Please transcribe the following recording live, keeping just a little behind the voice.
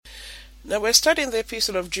Now we're studying the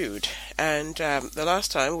Epistle of Jude, and the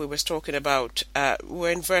last time we were talking about,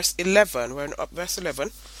 we're in verse 11, verse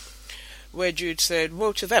 11, where Jude said,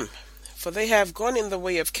 "Woe to them, for they have gone in the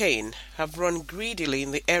way of Cain, have run greedily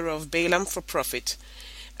in the error of Balaam for profit,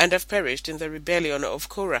 and have perished in the rebellion of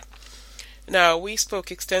Korah." Now we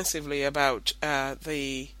spoke extensively about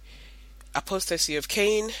the apostasy of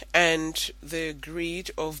Cain and the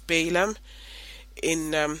greed of Balaam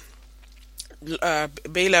in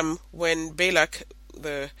Balaam, when Balak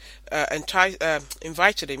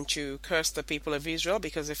invited him to curse the people of Israel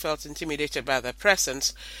because they felt intimidated by their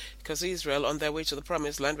presence, because Israel, on their way to the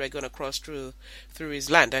promised land, were going to cross through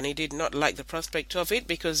his land, and he did not like the prospect of it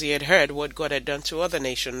because he had heard what God had done to other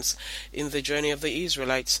nations in the journey of the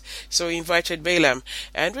Israelites. So he invited Balaam,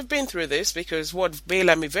 and we've been through this because what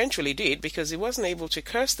Balaam eventually did, because he wasn't able to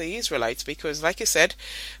curse the Israelites, because like he said,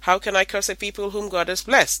 how can I curse a people whom God has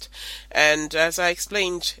blessed? And as I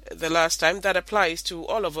explained the last time, that applies to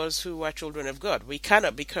all of us who are children of God. We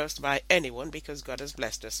cannot be cursed by anyone because God has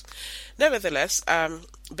blessed us. Nevertheless,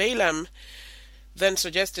 Balaam then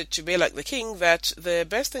suggested to Balak the king that the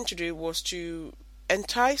best thing to do was to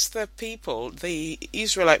entice the people, the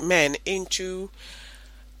Israelite men, into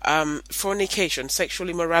fornication, sexual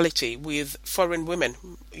immorality with foreign women,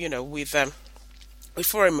 with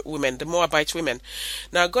foreign women, the Moabite women.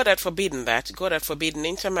 Now, God had forbidden that. God had forbidden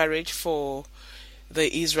intermarriage for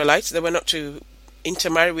the Israelites. They were not to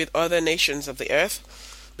intermarry with other nations of the earth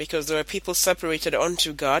because there were people separated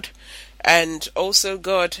unto God. And also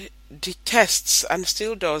God detests and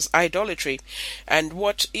still does idolatry. And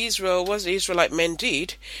what the Israelite men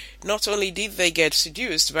did, not only did they get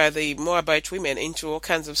seduced by the Moabite women into all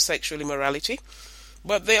kinds of sexual immorality,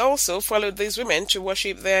 but they also followed these women to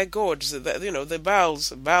worship their gods, the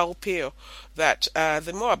Baal Peor, that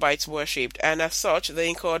the Moabites worshipped, and as such they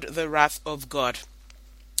incurred the wrath of God.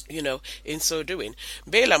 In so doing.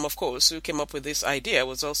 Balaam, of course, who came up with this idea,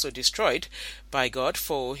 was also destroyed by God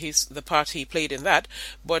for the part he played in that,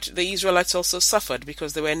 but the Israelites also suffered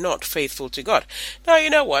because they were not faithful to God. Now, you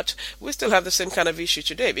know what? We still have the same kind of issue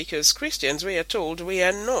today, because Christians, we are told we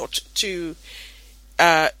are not to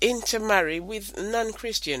intermarry with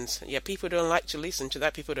non-Christians. Yeah, people don't like to listen to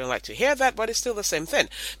that, people don't like to hear that, but it's still the same thing,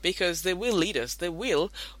 because they will lead us, they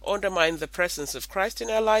will undermine the presence of Christ in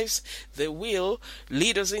our lives, they will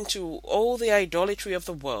lead us into all the idolatry of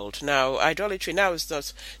the world. Now, idolatry now is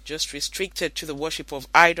not just restricted to the worship of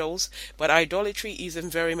idols, but idolatry is in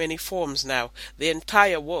very many forms now. The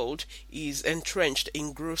entire world is entrenched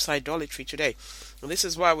in gross idolatry today. And this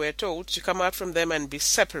is why we're told to come out from them and be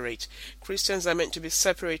separate. Christians are meant to be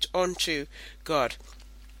separate unto God.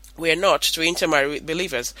 We're not to intermarry with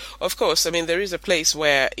believers. Of course, there is a place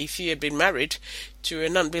where if you had been married to a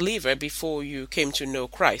non-believer before you came to know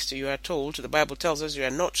Christ, you are told, the Bible tells us, you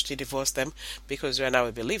are not to divorce them because you are now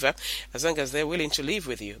a believer, as long as they're willing to live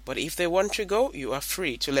with you. But if they want to go, you are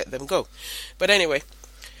free to let them go. But anyway,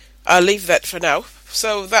 I'll leave that for now.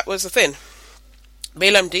 So that was the thing.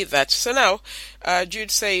 Balaam did that. So now,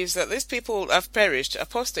 Jude says that these people have perished,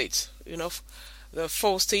 apostates, the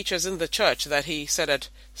false teachers in the church that he said had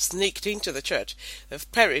sneaked into the church, have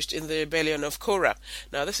perished in the rebellion of Korah.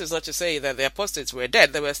 Now, this is not to say that the apostates were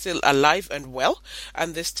dead. They were still alive and well,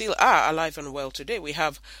 and they still are alive and well today.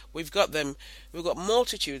 We've got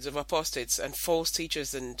multitudes of apostates and false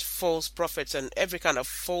teachers and false prophets and every kind of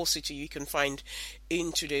falsity you can find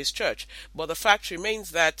in today's church. But the fact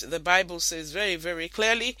remains that the Bible says very, very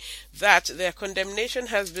clearly that their condemnation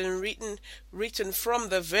has been written from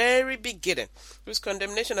the very beginning. Whose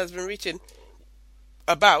condemnation has been written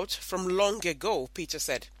about from long ago, Peter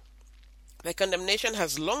said. Their condemnation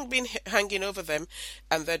has long been hanging over them,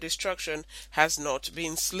 and their destruction has not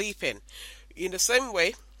been sleeping. In the same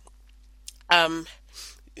way,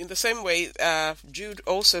 Jude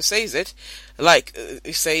also says it,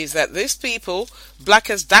 he says that these people, black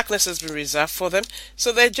as darkness has been reserved for them.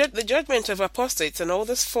 So the judgment of apostates and all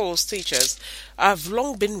these false teachers have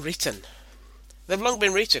long been written. They've long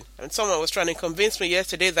been written. And someone was trying to convince me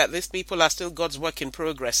yesterday that these people are still God's work in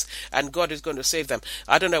progress and God is going to save them.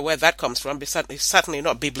 I don't know where that comes from. It's certainly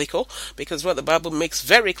not biblical, because what the Bible makes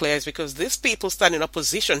very clear is because these people stand in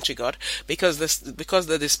opposition to God, because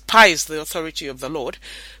they despise the authority of the Lord,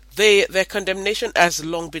 their condemnation has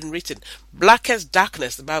long been written. Black as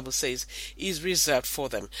darkness, the Bible says, is reserved for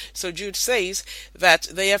them. So Jude says that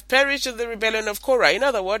they have perished in the rebellion of Korah. In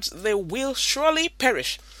other words, they will surely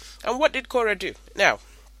perish. And what did Korah do? Now,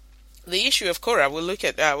 the issue of Korah we'll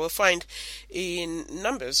find in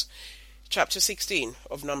Numbers, chapter 16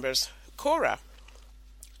 of Numbers. Korah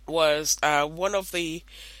was one of the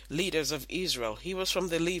leaders of Israel. He was from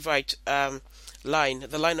the Levite line,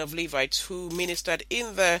 the line of Levites who ministered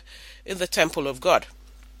in the temple of God.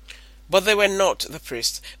 But they were not the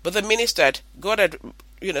priests, but they ministered. God had,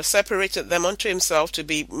 separated them unto himself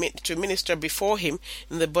to minister before him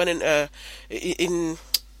in the burning,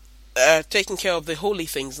 taking care of the holy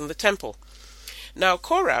things in the temple. Now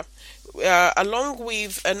Korah, along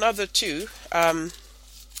with another two men,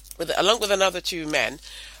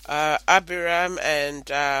 Abiram and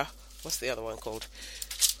what's the other one called?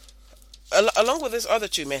 Along with these other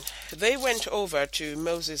two men, they went over to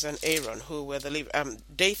Moses and Aaron, who were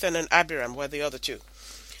Dathan and Abiram were the other two.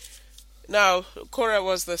 Now, Korah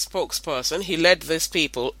was the spokesperson. He led these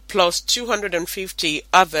people, plus 250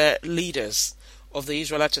 other leaders of the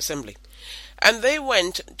Israelite assembly. And they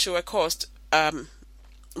went to accost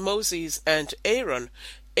Moses and Aaron.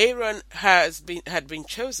 Aaron had been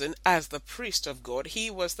chosen as the priest of God. He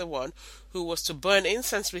was the one who was to burn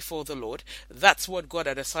incense before the Lord. That's what God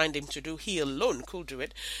had assigned him to do. He alone could do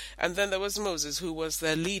it. And then there was Moses, who was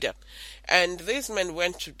their leader. And these men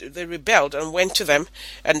they rebelled and went to them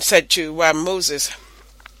and said to Moses,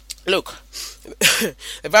 look,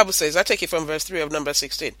 the Bible says, I take it from verse 3 of Numbers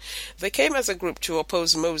 16. They came as a group to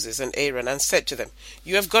oppose Moses and Aaron and said to them,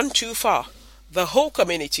 you have gone too far. The whole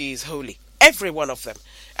community is holy, every one of them,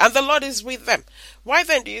 and the Lord is with them. Why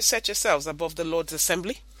then do you set yourselves above the Lord's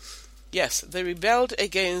assembly? Yes, they rebelled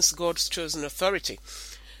against God's chosen authority.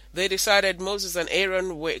 They decided Moses and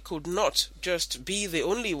Aaron could not just be the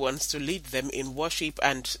only ones to lead them in worship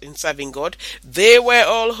and in serving God. They were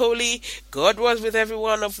all holy. God was with every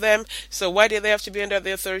one of them. So why did they have to be under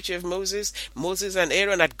the authority of Moses? Moses and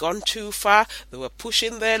Aaron had gone too far. They were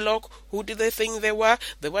pushing their luck. Who did they think they were?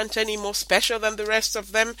 They weren't any more special than the rest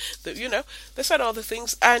of them. They said all the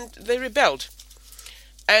things and they rebelled.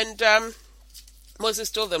 And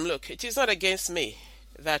Moses told them, look, it is not against me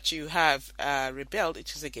that you have rebelled,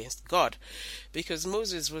 it is against God, because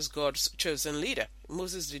Moses was God's chosen leader.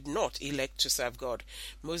 Moses did not elect to serve God.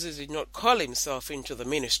 Moses did not call himself into the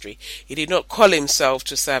ministry. He did not call himself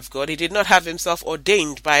to serve God. He did not have himself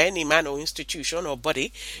ordained by any man or institution or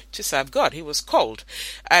body to serve God. He was called.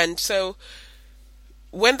 And so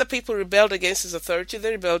when the people rebelled against his authority,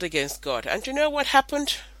 they rebelled against God. And you know what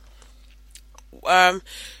happened?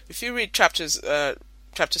 If you read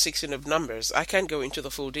chapter 16 of Numbers, I can't go into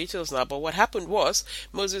the full details now, but what happened was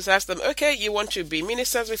Moses asked them, okay, you want to be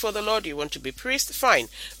ministers before the Lord, you want to be priests, fine,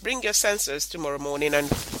 bring your censers tomorrow morning and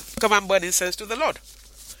come and burn incense to the Lord.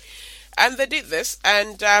 And they did this,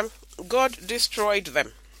 and God destroyed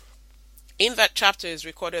them. In that chapter is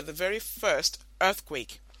recorded the very first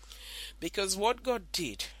earthquake, because what God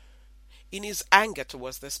did in his anger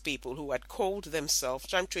towards these people who had called themselves,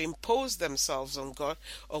 trying to impose themselves on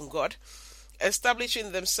God,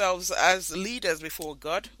 establishing themselves as leaders before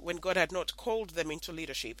God when God had not called them into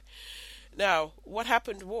leadership. Now, what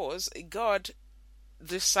happened was God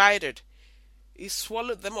decided, he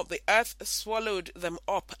swallowed them up. The earth swallowed them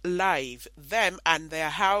up alive, them and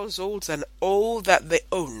their households and all that they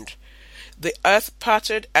owned. The earth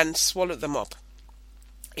parted and swallowed them up.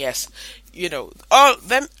 Yes, all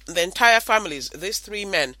them, the entire families, these three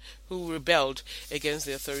men who rebelled against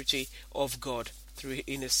the authority of God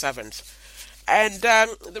in his servants. And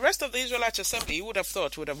the rest of the Israelite assembly, you would have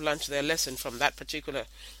thought, would have learnt their lesson from that particular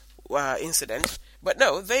incident. But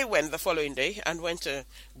no, they went the following day and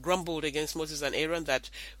grumbled against Moses and Aaron that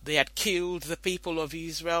they had killed the people of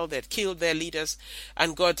Israel, they had killed their leaders,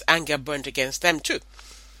 and God's anger burnt against them too.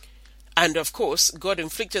 And of course, God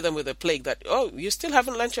inflicted them with a plague that, you still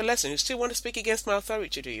haven't learnt your lesson, you still want to speak against my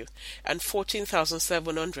authority, do you? And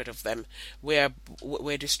 14,700 of them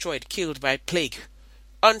were destroyed, killed by plague.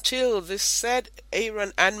 Until this said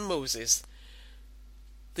Aaron and Moses,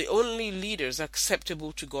 the only leaders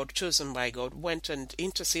acceptable to God, chosen by God, went and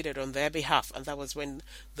interceded on their behalf, and that was when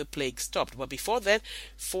the plague stopped. But before then,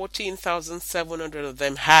 14,700 of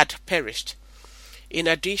them had perished. In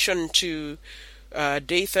addition to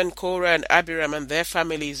Dathan, Korah, and Abiram and their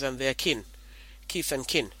families and their kith and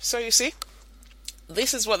kin. So you see,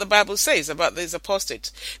 this is what the Bible says about these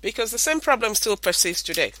apostates, because the same problem still persists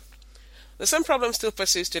today.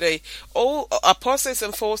 All apostates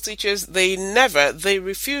and false teachers, they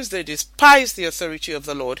refuse, they despise the authority of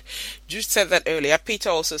the Lord. Jude said that earlier. Peter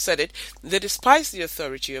also said it. They despise the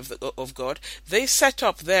authority of God. They set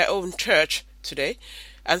up their own church today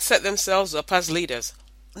and set themselves up as leaders.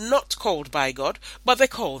 Not called by God, but they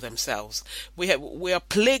call themselves. We are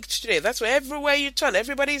plagued today. That's where everywhere you turn,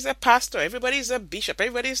 everybody's a pastor, everybody's a bishop,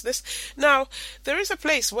 everybody's this. Now, there is a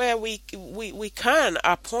place where we can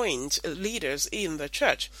appoint leaders in the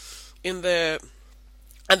church. In the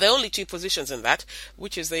And there are only two positions in that,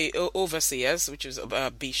 which is the overseers, which is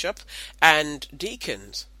bishop, and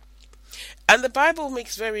deacons. And the Bible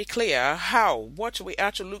makes very clear what we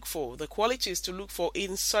are to look for, the qualities to look for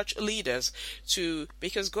in such leaders,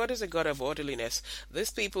 because God is a God of orderliness.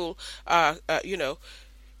 These people are,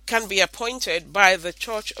 can be appointed by the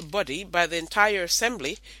church body, by the entire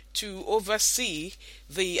assembly, to oversee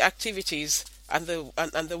the activities and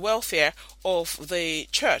the welfare of the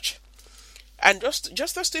church. And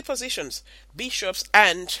just those two positions, bishops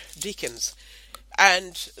and deacons.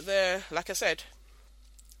 And like I said,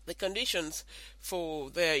 the conditions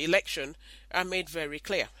for their election are made very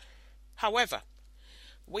clear. However,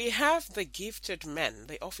 we have the gifted men,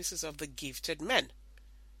 the offices of the gifted men.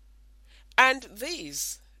 And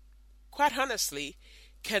these, quite honestly,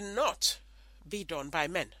 cannot be done by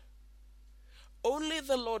men. Only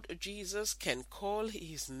the Lord Jesus can call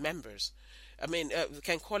his members.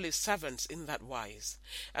 Can call his servants in that wise.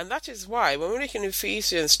 And that is why when we look in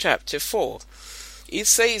Ephesians chapter 4, it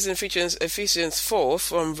says in Ephesians 4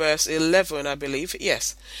 from verse 11, I believe,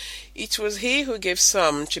 yes, it was he who gave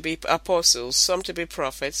some to be apostles, some to be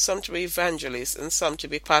prophets, some to be evangelists, and some to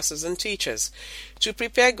be pastors and teachers, to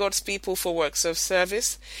prepare God's people for works of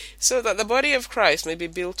service, so that the body of Christ may be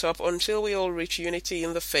built up until we all reach unity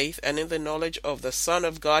in the faith and in the knowledge of the Son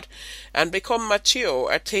of God, and become mature,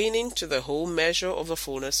 attaining to the whole measure of the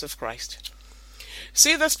fullness of Christ.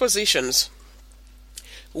 See those positions.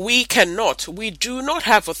 We do not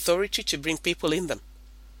have authority to bring people in them.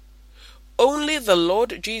 Only the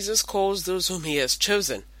Lord Jesus calls those whom he has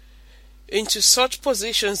chosen into such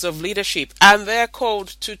positions of leadership, and they are called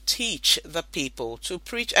to teach the people, to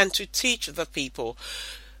preach and to teach the people,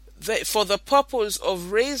 for the purpose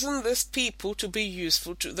of raising this people to be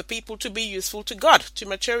useful to God, to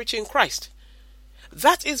maturity in Christ.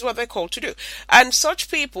 That is what they're called to do. And such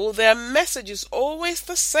people, their message is always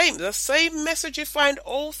the same message you find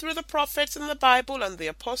all through the prophets in the Bible and the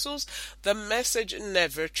apostles. The message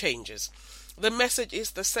never changes. The message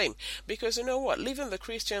is the same. Because you know what? Living the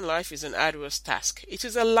Christian life is an arduous task. It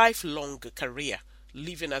is a lifelong career,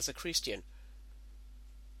 living as a Christian.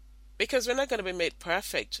 Because we're not going to be made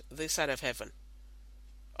perfect this side of heaven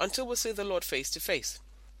until we see the Lord face to face.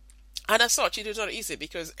 And as such, it is not easy,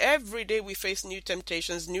 because every day we face new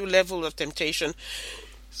temptations, new level of temptation,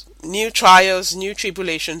 new trials, new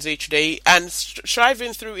tribulations each day, and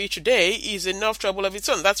striving through each day is enough trouble of its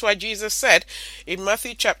own. That's why Jesus said in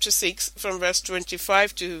Matthew chapter 6 from verse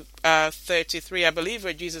 25 to 33, I believe,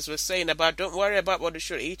 where Jesus was saying about, don't worry about what you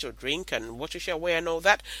should eat or drink and what you shall wear and all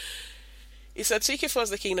that. He said, seek ye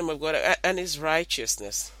first the kingdom of God and his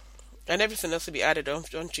righteousness, and everything else will be added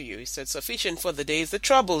unto you. He said, sufficient for the day is the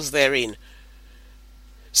troubles therein.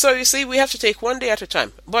 So you see, we have to take one day at a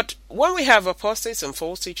time. But when we have apostates and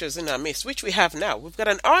false teachers in our midst, which we have now, we've got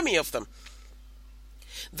an army of them.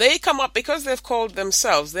 They come up because they've called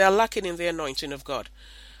themselves, they are lacking in the anointing of God.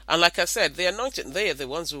 And like I said, the anointing, they are the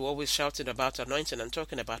ones who always shouted about anointing and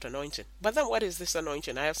talking about anointing. But then what is this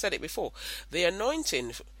anointing? I have said it before. The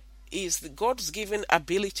anointing is God's given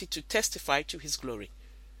ability to testify to his glory,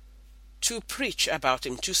 to preach about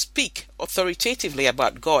him, to speak authoritatively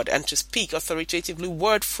about God, and to speak authoritatively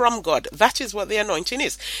word from God. That is what the anointing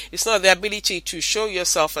is. It's not the ability to show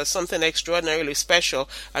yourself as something extraordinarily special,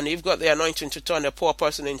 and you've got the anointing to turn a poor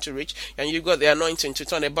person into rich, and you've got the anointing to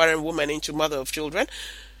turn a barren woman into mother of children.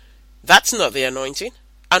 That's not the anointing.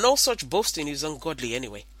 And all such boasting is ungodly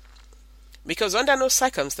anyway. Because under no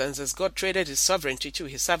circumstances God traded his sovereignty to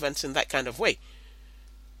his servants in that kind of way.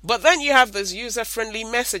 But then you have those user-friendly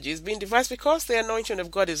messages being devised because the anointing of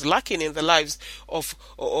God is lacking in the lives of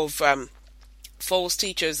false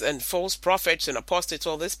teachers and false prophets and apostates,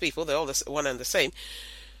 all these people. They're all one and the same.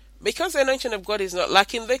 Because the anointing of God is not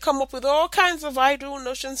lacking, they come up with all kinds of idle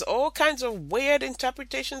notions, all kinds of weird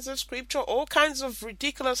interpretations of scripture, all kinds of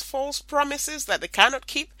ridiculous false promises that they cannot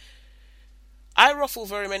keep. I ruffle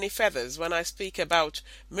very many feathers when I speak about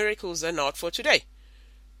miracles are not for today.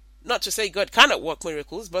 Not to say God cannot work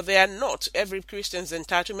miracles, but they are not every Christian's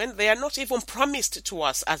entitlement. They are not even promised to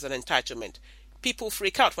us as an entitlement. People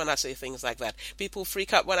freak out when I say things like that. People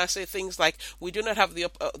freak out when I say things like, we do not have the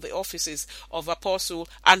offices of apostle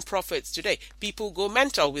and prophets today. People go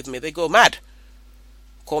mental with me. They go mad.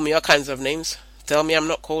 Call me all kinds of names. Tell me I'm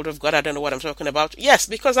not called of God. I don't know what I'm talking about. Yes,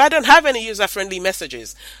 because I don't have any user-friendly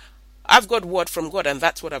messages. I've got word from God, and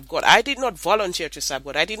that's what I've got. I did not volunteer to serve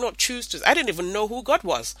God. I did not choose to. I didn't even know who God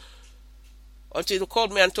was until he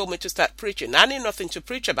called me and told me to start preaching. I knew nothing to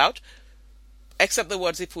preach about except the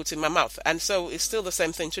words he put in my mouth. And so it's still the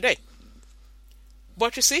same thing today.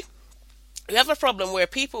 But you see, we have a problem where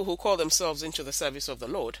people who call themselves into the service of the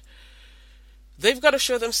Lord, They've got to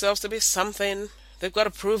show themselves to be something. They've got to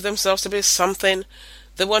prove themselves to be something.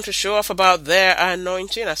 They want to show off about their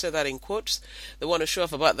anointing. I say that in quotes. They want to show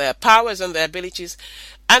off about their powers and their abilities.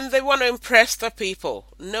 And they want to impress the people.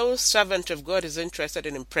 No servant of God is interested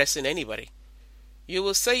in impressing anybody. You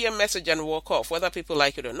will say your message and walk off, whether people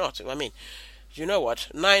like it or not. I mean, you know what?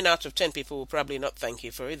 9 out of 10 people will probably not thank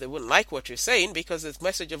you for it. They wouldn't like what you're saying because the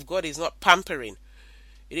message of God is not pampering.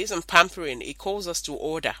 It isn't pampering. It calls us to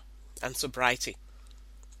order and sobriety.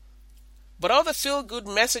 But all the feel-good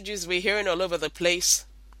messages we're hearing all over the place,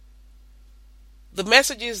 the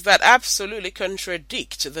messages that absolutely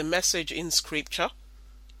contradict the message in Scripture,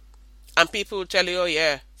 and people will tell you, oh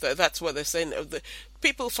yeah, that's what they're saying.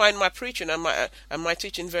 People find my preaching and my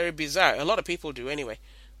teaching very bizarre. A lot of people do anyway.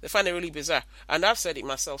 They find it really bizarre. And I've said it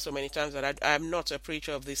myself so many times that I'm not a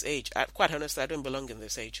preacher of this age. Quite honestly, I don't belong in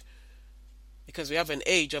this age. Because we have an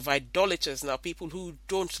age of idolaters now, people who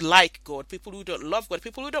don't like God, people who don't love God,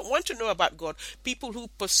 people who don't want to know about God, people who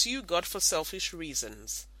pursue God for selfish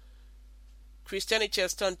reasons. Christianity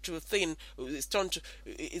has turned to a thing,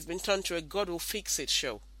 it's been turned to a God will fix it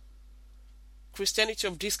show. Christianity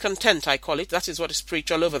of discontent, I call it. That is what is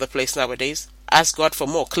preached all over the place nowadays. Ask God for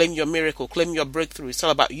more. Claim your miracle. Claim your breakthrough. It's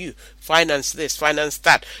all about you. Finance this, finance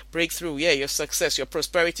that. Breakthrough, yeah, your success, your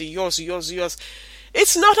prosperity, yours.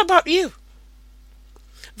 It's not about you.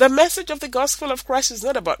 The message of the gospel of Christ is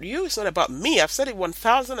not about you. It's not about me. I've said it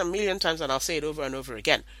 1,000 a million times and I'll say it over and over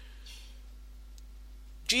again.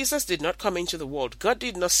 Jesus did not come into the world. God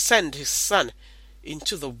did not send his son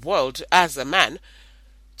into the world as a man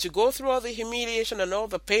to go through all the humiliation and all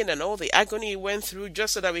the pain and all the agony he went through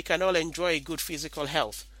just so that we can all enjoy good physical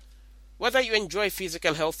health. Whether you enjoy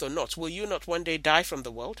physical health or not, will you not one day die from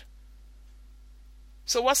the world?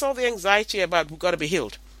 So what's all the anxiety about we've got to be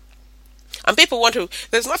healed? And people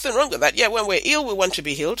there's nothing wrong with that. Yeah, when we're ill, we want to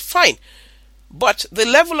be healed. Fine. But the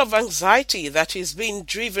level of anxiety that is being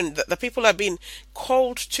driven, that the people are being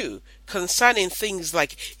called to concerning things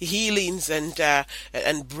like healings and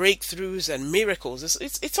breakthroughs and miracles,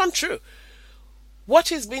 it's untrue. What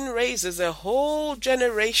is being raised is a whole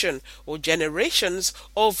generation or generations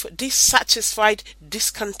of dissatisfied,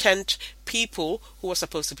 discontent people who are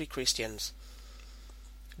supposed to be Christians.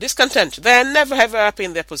 Discontent. They're never ever happy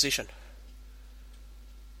in their position.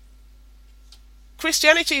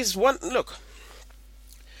 Christianity is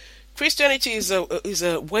Christianity is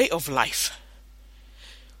a way of life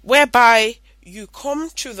whereby you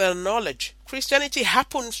come to the knowledge. Christianity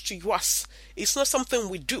happens to us. It's not something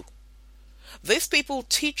we do. These people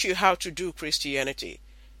teach you how to do Christianity.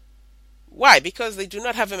 Why? Because they do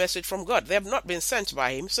not have a message from God. They have not been sent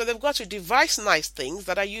by him, so they've got to devise nice things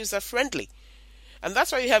that are user-friendly. And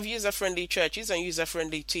that's why you have user-friendly churches and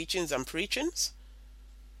user-friendly teachings and preachings.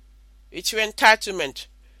 It's your entitlement.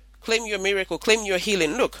 Claim your miracle. Claim your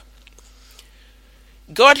healing. Look,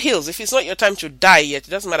 God heals. If it's not your time to die yet,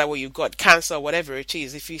 it doesn't matter what you've got, cancer, whatever it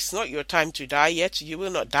is. If it's not your time to die yet, you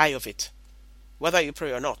will not die of it, whether you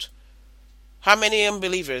pray or not. How many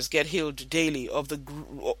unbelievers get healed daily of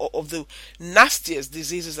the nastiest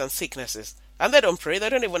diseases and sicknesses? And they don't pray. They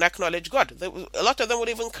don't even acknowledge God. A lot of them would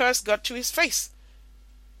even curse God to his face.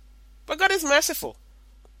 But God is merciful.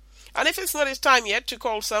 And if it's not his time yet to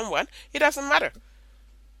call someone, it doesn't matter.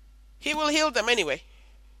 He will heal them anyway.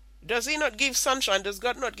 Does he not give sunshine? Does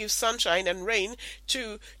God not give sunshine and rain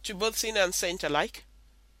to both sinner and saint alike?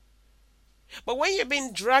 But when you're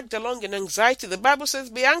being dragged along in anxiety, the Bible says,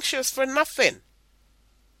 be anxious for nothing,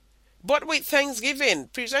 but with thanksgiving,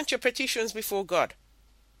 present your petitions before God.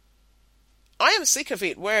 I am sick of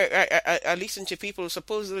it where I listen to people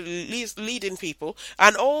supposedly leading people,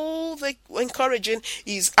 and all they encouraging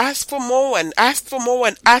is ask for more and ask for more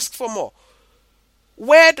and ask for more.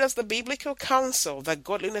 Where does the biblical counsel that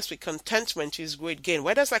godliness with contentment is great gain?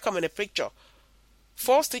 Where does that come in a picture?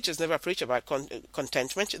 False teachers never preach about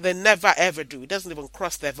contentment. They never ever do. It doesn't even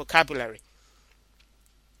cross their vocabulary.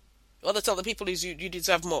 All they tell the people is you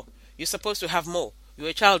deserve more. You're supposed to have more. You're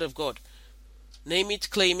a child of God. Name it,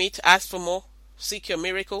 claim it, ask for more, seek your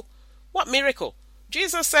miracle. What miracle?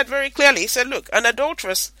 Jesus said very clearly, he said, look,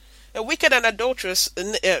 a wicked and adulterous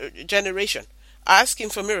generation, asking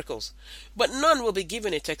for miracles, but none will be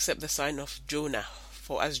given it except the sign of Jonah.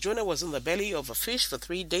 For as Jonah was in the belly of a fish for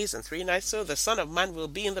 3 days and 3 nights, so the Son of Man will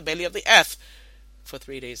be in the belly of the earth for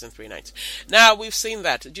 3 days and 3 nights. Now we've seen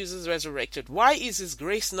that Jesus resurrected. Why is his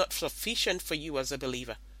grace not sufficient for you as a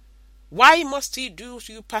believer? Why must he do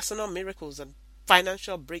you personal miracles and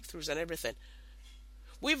financial breakthroughs and everything?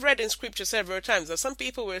 We've read in scripture several times that some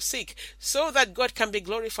people were sick so that God can be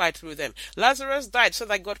glorified through them. Lazarus died so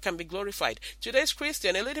that God can be glorified. Today's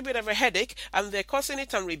Christian, a little bit of a headache, and they're cursing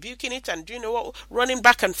it and rebuking it and, running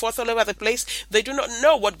back and forth all over the place. They do not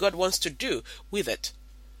know what God wants to do with it.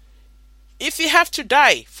 If you have to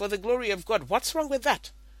die for the glory of God, what's wrong with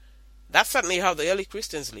that? That's certainly how the early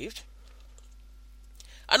Christians lived.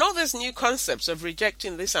 And all these new concepts of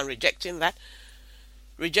rejecting this and rejecting that,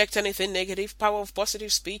 reject anything negative, power of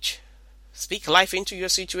positive speech, speak life into your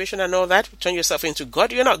situation and all that, turn yourself into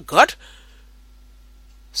God. You're not God.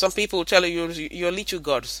 Some people tell you you're little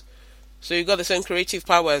gods, so you got the same creative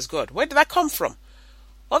power as God. Where did that come from?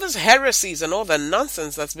 All these heresies and all the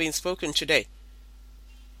nonsense that's being spoken today.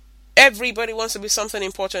 Everybody wants to be something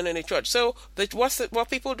important in the church. So what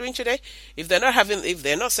people doing today? If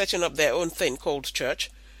they're not setting up their own thing called church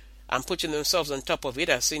and putting themselves on top of it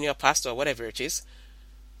as senior pastor or whatever it is,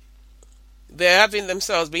 they're having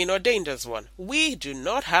themselves being ordained as one. We do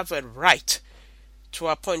not have a right to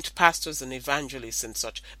appoint pastors and evangelists and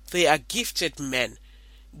such. They are gifted men,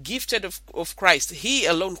 gifted of Christ. He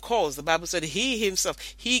alone calls. The Bible said he himself,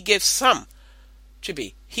 he gave some to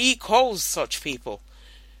be. He calls such people.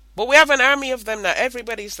 But we have an army of them now.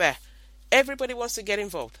 Everybody's there. Everybody wants to get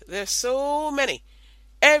involved. There's so many.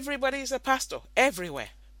 Everybody's a pastor everywhere.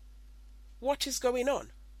 What is going on?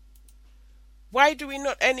 Why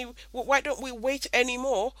don't we wait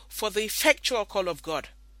anymore for the effectual call of God?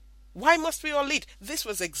 Why must we all lead? This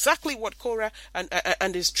was exactly what Korah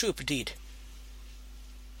and his troop did.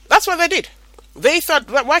 That's what they did. They thought,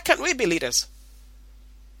 why can't we be leaders?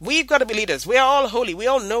 We've got to be leaders. We are all holy. We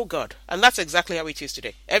all know God. And that's exactly how it is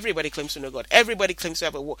today. Everybody claims to know God. Everybody claims to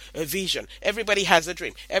have a vision. Everybody has a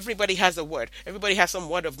dream. Everybody has a word. Everybody has some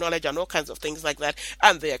word of knowledge and all kinds of things like that.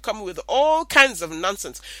 And they are coming with all kinds of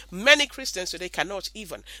nonsense. Many Christians today cannot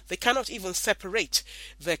even separate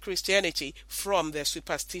their Christianity from their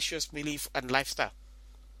superstitious belief and lifestyle.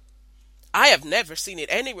 I have never seen it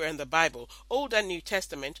anywhere in the Bible, Old and New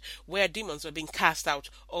Testament, where demons were being cast out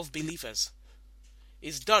of believers.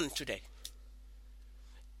 Is done today.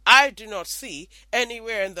 I do not see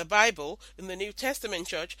anywhere in the Bible, in the New Testament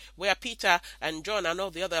church, where Peter and John and all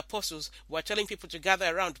the other apostles were telling people to gather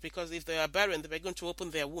around because if they are barren, they were going to open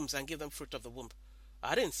their wombs and give them fruit of the womb.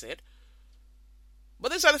 I didn't say it.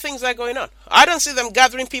 But these are the things that are going on. I don't see them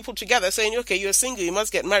gathering people together saying, okay, you're single, you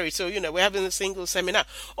must get married, so, we're having a single seminar.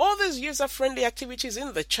 All these user-friendly activities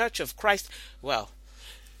in the Church of Christ, well,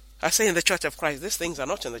 I say in the Church of Christ. These things are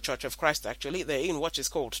not in the Church of Christ, actually. They're in what is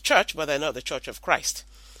called church, but they're not the Church of Christ.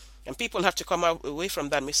 And people have to come away from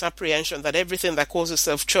that misapprehension that everything that calls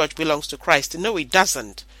itself church belongs to Christ. No, it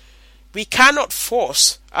doesn't. We cannot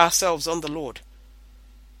force ourselves on the Lord.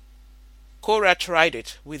 Korah tried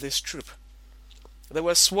it with his troop. They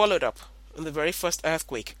were swallowed up in the very first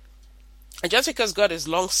earthquake. And just because God is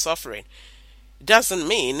long-suffering doesn't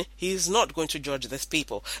mean he's not going to judge these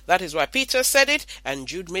people. That is why Peter said it, and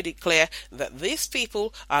Jude made it clear that these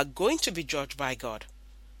people are going to be judged by God.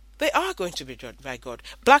 They are going to be judged by God.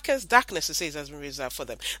 Black as darkness, it says, has been reserved for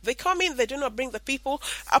them. They come in, they do not bring the people.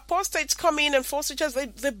 Apostates come in and false teachers,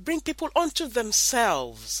 they bring people onto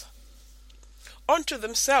themselves. Onto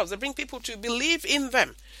themselves. They bring people to believe in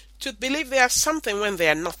them, to believe they are something when they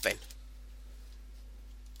are nothing.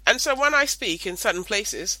 And so when I speak in certain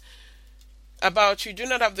places about you do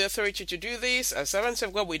not have the authority to do this, as servants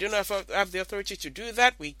of God, we do not have the authority to do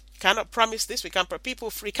that, we cannot promise this, we can't,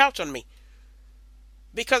 people freak out on me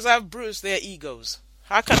because I've bruised their egos.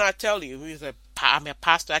 How can I tell you, I'm a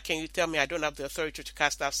pastor, how can you tell me I don't have the authority to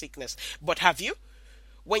cast out sickness? But have you?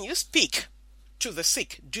 When you speak to the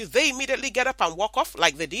sick, do they immediately get up and walk off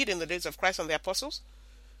like they did in the days of Christ and the apostles?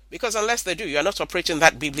 Because unless they do, you are not operating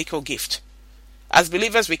that biblical gift. As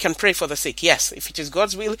believers, we can pray for the sick. Yes, if it is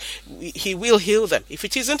God's will, he will heal them. If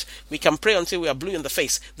it isn't, we can pray until we are blue in the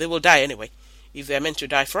face. They will die anyway, if they are meant to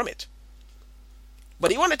die from it.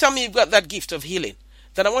 But you want to tell me you've got that gift of healing,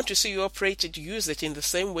 then I want to see you operate it, use it in the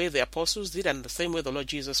same way the apostles did and the same way the Lord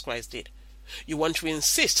Jesus Christ did. You want to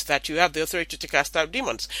insist that you have the authority to cast out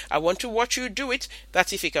demons. I want to watch you do it.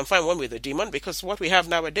 That's if you can find one with a demon, because what we have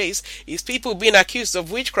nowadays is people being accused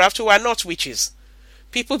of witchcraft who are not witches.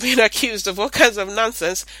 People being accused of all kinds of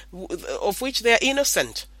nonsense of which they are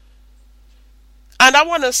innocent. And I don't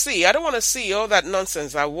want to see all that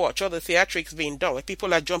nonsense I watch, all the theatrics being done, where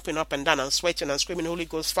people are jumping up and down and sweating and screaming Holy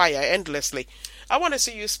Ghost fire endlessly. I want to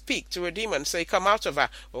see you speak to a demon, say, come out of her,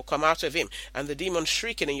 or come out of him, and the demon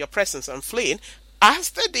shrieking in your presence and fleeing, as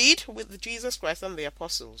they did with Jesus Christ and the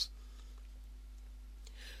apostles.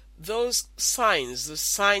 Those signs, the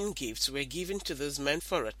sign gifts were given to those men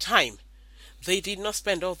for a time. They did not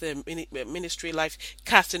spend all their ministry life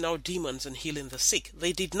casting out demons and healing the sick.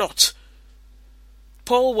 They did not.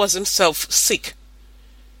 Paul was himself sick.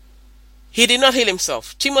 He did not heal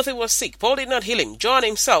himself. Timothy was sick. Paul did not heal him. John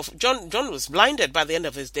himself, John was blinded by the end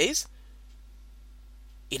of his days.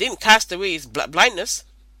 He didn't cast away his blindness.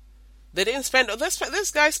 They didn't spend,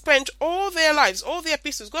 this guy spent all their lives, all their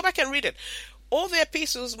epistles, go back and read it. All their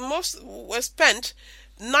epistles, most were spent,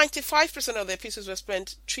 95% of the epistles were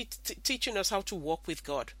spent teaching us how to walk with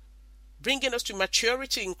God, bringing us to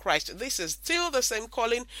maturity in Christ. This is still the same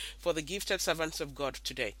calling for the gifted servants of God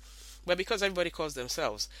today. But because everybody calls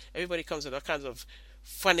themselves, everybody comes with all kinds of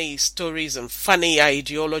funny stories and funny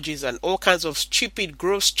ideologies and all kinds of stupid,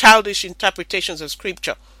 gross, childish interpretations of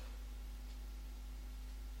scripture.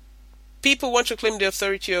 People want to claim the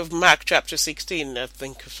authority of Mark chapter 16, I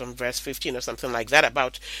think from verse 15 or something like that,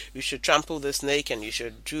 about you should trample the snake and you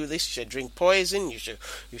should do this, you should drink poison, you should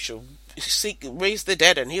raise the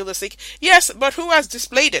dead and heal the sick. Yes, but who has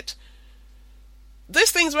displayed it?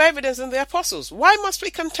 These things were evidence in the apostles. Why must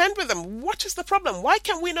we contend with them? What is the problem? Why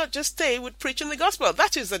can't we not just stay with preaching the gospel?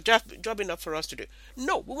 That is a job enough for us to do.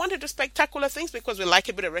 No, we want to do spectacular things because we like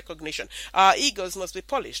a bit of recognition. Our egos must be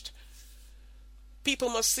polished. People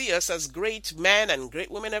must see us as great men and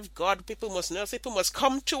great women of God. People must know us. People must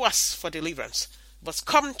come to us for deliverance. Must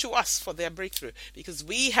come to us for their breakthrough. Because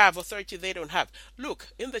we have authority they don't have. Look,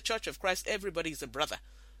 in the church of Christ, everybody is a brother.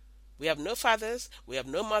 We have no fathers, we have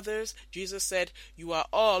no mothers. Jesus said, you are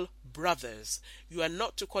all brothers. You are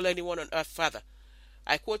not to call anyone on earth father.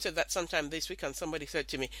 I quoted that sometime this week and somebody said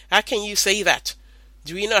to me, how can you say that?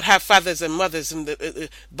 Do we not have fathers and mothers in the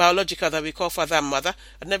biological that we call father and mother?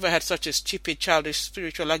 I've never had such a stupid, childish,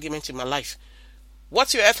 spiritual argument in my life.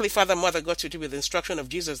 What's your earthly father and mother got to do with the instruction of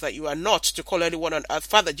Jesus that you are not to call anyone on earth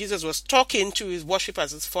father? Jesus was talking to his worshippers,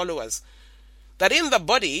 his followers. That in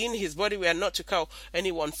his body, we are not to call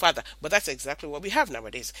anyone father. But that's exactly what we have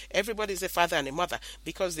nowadays. Everybody is a father and a mother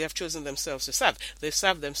because they have chosen themselves to serve. They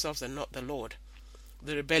serve themselves and not the Lord.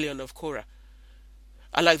 The rebellion of Korah.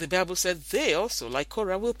 And like the Bible said, they also, like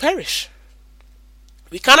Korah, will perish.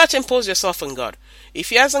 We cannot impose yourself on God. If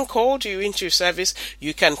He hasn't called you into service,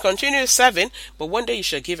 you can continue serving, but one day you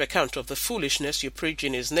shall give account of the foolishness you preach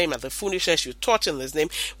in His name and the foolishness you taught in His name,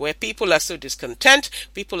 where people are so discontent,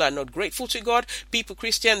 people are not grateful to God,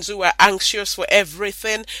 Christians who are anxious for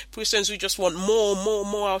everything, Christians who just want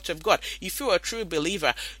more out of God. If you are a true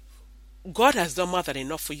believer, God has done more than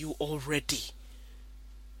enough for you already.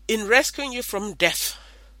 In rescuing you from death,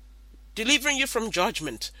 delivering you from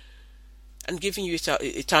judgment, and giving you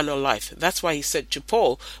eternal life. That's why He said to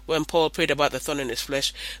Paul, when Paul prayed about the thorn in his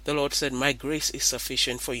flesh, the Lord said, my grace is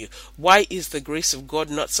sufficient for you. Why is the grace of God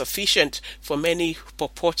not sufficient for many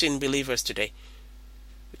purporting believers today?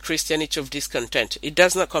 Christianity of discontent. It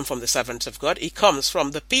does not come from the servants of God. It comes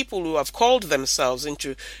from the people who have called themselves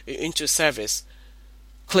into service,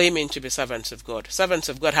 claiming to be servants of God. Servants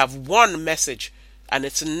of God have one message, and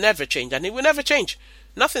it's never changed, and it will never change.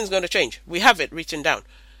 Nothing's going to change. We have it written down.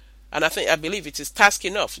 And I believe it is task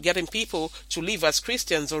enough getting people to live as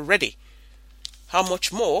Christians already. How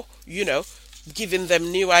much more, giving them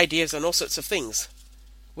new ideas and all sorts of things.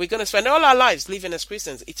 We're going to spend all our lives living as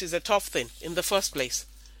Christians. It is a tough thing in the first place.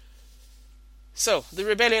 So, the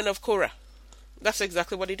rebellion of Korah. That's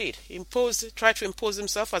exactly what he did. He tried to impose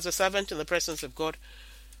himself as a servant in the presence of God,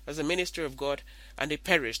 as a minister of God, and he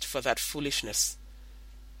perished for that foolishness.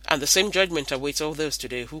 And the same judgment awaits all those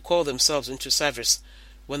today who call themselves into service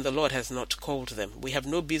when the Lord has not called them. We have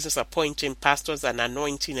no business appointing pastors and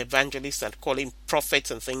anointing evangelists and calling prophets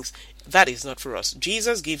and things. That is not for us.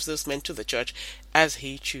 Jesus gives those men to the church as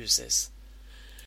He chooses.